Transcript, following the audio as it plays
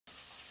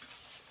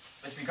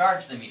with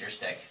regard to the meter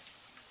stick.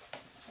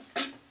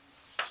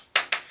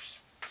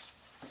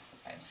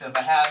 Okay, so if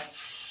I have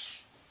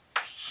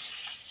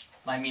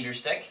my meter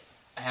stick,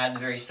 I have the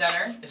very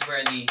center is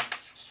where the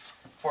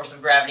force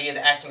of gravity is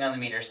acting on the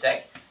meter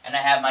stick, and I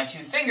have my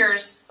two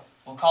fingers,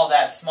 we'll call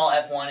that small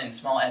f1 and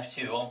small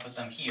f2, I'll put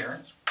them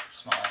here,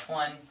 small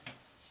f1,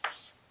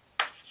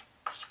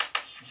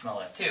 and small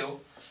f2.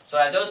 So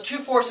I have those two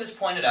forces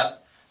pointed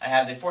up, I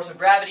have the force of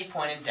gravity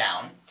pointed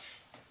down.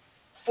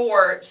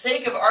 For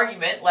sake of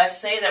argument, let's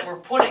say that we're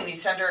putting the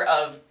center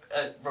of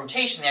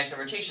rotation, the axis of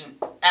rotation,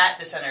 at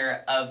the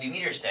center of the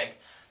meter stick,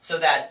 so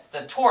that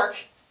the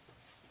torque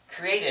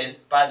created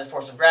by the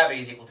force of gravity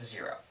is equal to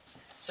 0.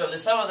 So the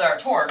sum of our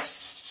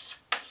torques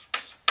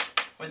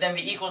would then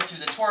be equal to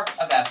the torque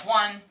of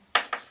F1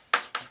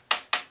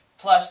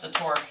 plus the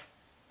torque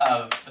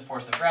of the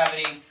force of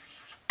gravity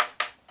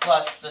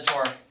plus the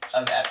torque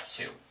of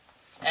F2.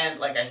 And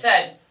like I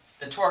said,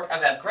 the torque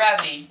of F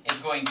gravity is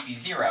going to be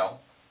 0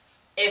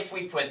 if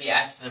we put the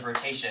axis of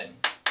rotation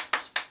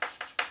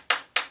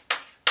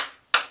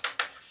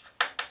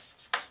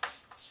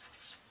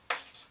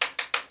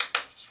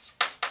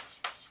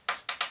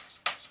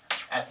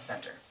at the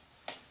center.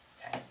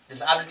 Okay.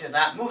 This object is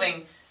not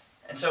moving,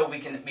 and so we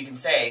can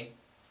say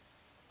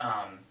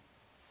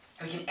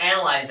we can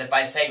analyze it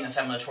by saying the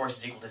sum of the torques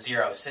is equal to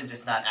 0, since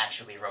it's not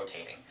actually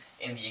rotating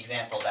in the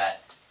example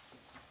that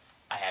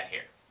I have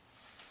here.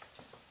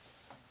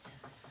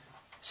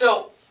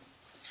 So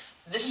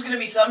this is going to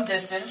be some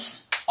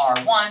distance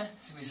r1.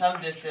 This is going to be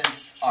some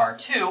distance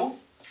r2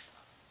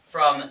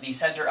 from the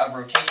center of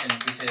rotation.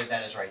 If we say that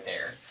that is right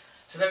there.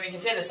 So then we can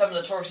say the sum of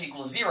the torques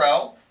equals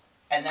 0.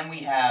 And then we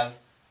have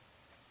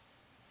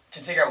to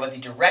figure out what the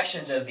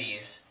directions of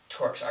these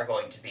torques are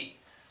going to be.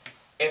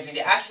 If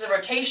the axis of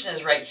rotation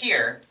is right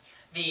here,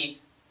 the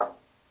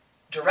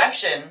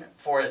direction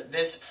for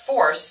this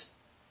force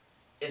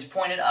is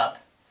pointed up.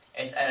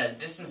 It's at a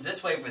distance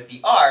this way with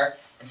the r,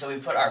 and so we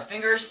put our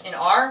fingers in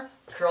r,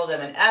 curl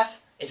them in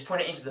F, it's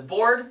pointed into the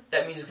board,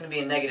 that means it's going to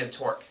be a negative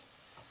torque.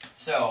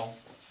 So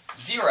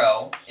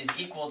 0 is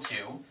equal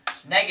to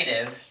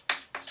negative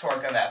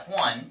torque of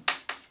F1,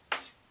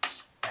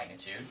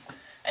 magnitude.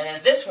 And then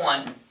this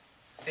one,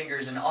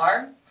 fingers in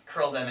R,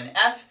 curl them in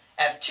F.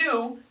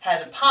 F2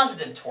 has a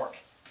positive torque,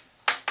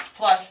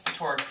 plus the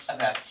torque of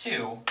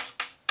F2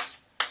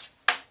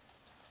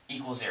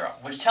 equals 0,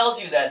 which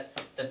tells you that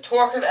the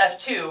torque of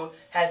F2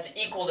 has to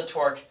equal the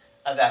torque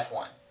of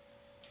F1.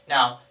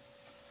 Now,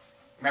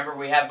 remember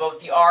we have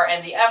both the R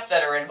and the F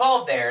that are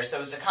involved there, so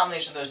it's a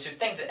combination of those two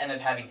things that end up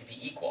having to be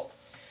equal.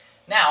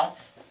 Now,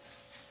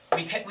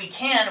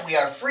 we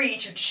are free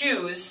to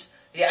choose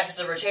the axis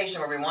of rotation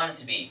where we want it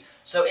to be.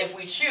 So if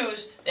we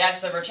choose the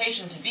axis of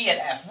rotation to be at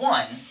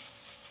F1,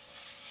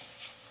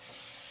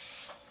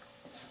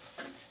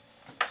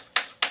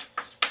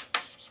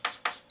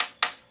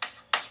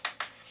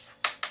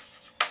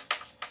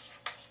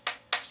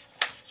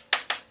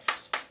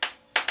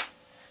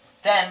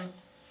 then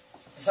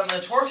the sum of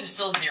the torques is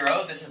still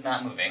 0. This is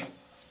not moving.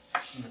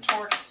 Sum of the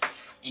torques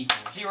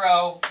equals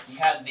 0. We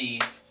have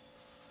the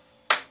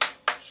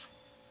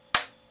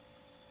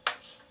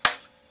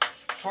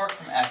torque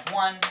from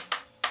F1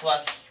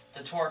 plus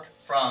the torque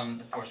from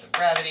the force of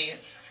gravity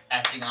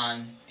acting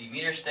on the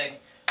meter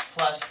stick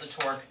plus the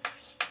torque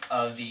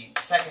of the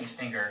second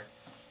finger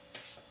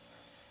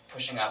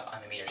pushing up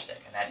on the meter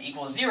stick. And that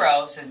equals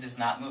 0 since it's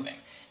not moving.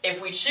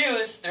 If we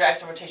choose the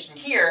axis of rotation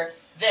here,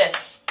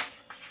 this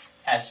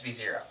has to be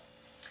 0.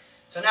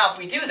 So now if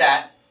we do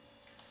that,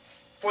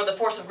 for the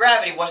force of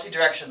gravity, what's the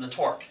direction of the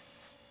torque?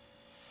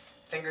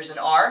 Fingers in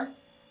R,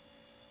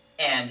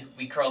 and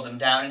we curl them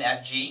down in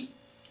FG.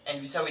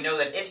 And so we know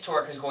that its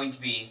torque is going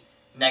to be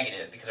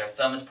negative because our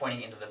thumb is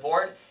pointing into the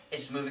board.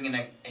 It's moving in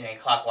a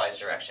clockwise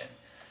direction.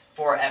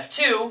 For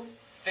F2,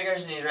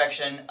 fingers in the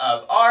direction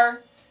of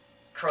R,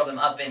 curl them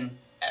up in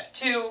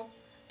F2,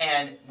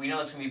 and we know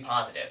it's going to be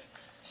positive.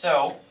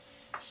 So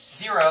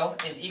 0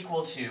 is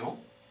equal to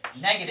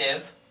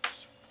negative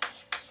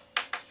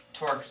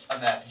torque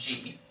of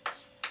Fg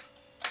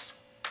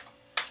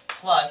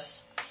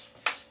plus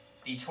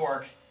the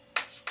torque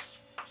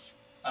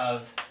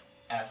of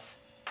F2.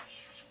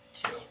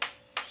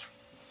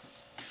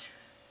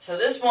 So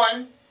this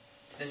one,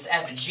 this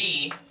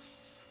Fg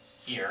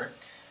here,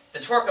 the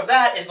torque of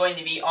that is going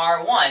to be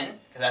R1,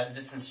 because that's the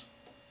distance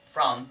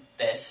from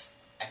this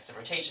axis of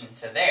rotation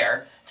to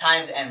there,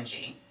 times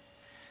mg.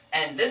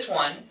 And this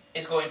one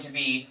is going to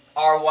be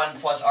R1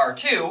 plus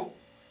R2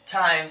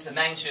 times the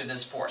magnitude of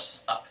this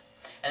force up.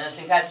 And those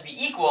things have to be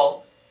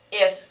equal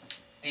if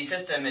the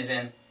system is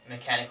in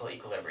mechanical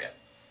equilibrium.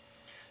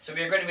 So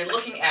we are going to be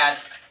looking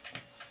at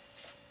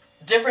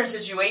different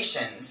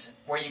situations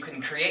where you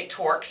can create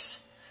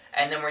torques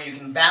and then where you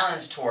can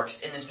balance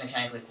torques in this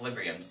mechanical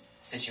equilibrium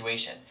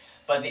situation.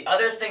 But the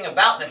other thing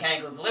about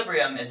mechanical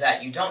equilibrium is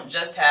that you don't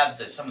just have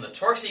the sum of the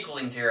torques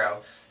equaling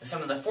 0, the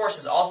sum of the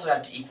forces also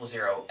have to equal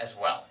 0 as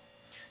well.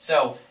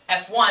 So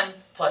F1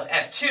 plus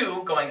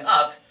F2 going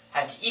up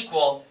have to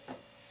equal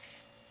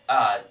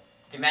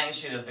the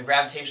magnitude of the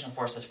gravitational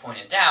force that's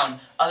pointed down,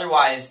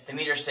 otherwise the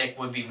meter stick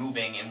would be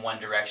moving in one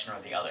direction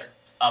or the other,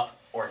 up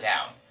or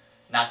down,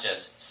 not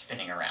just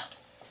spinning around.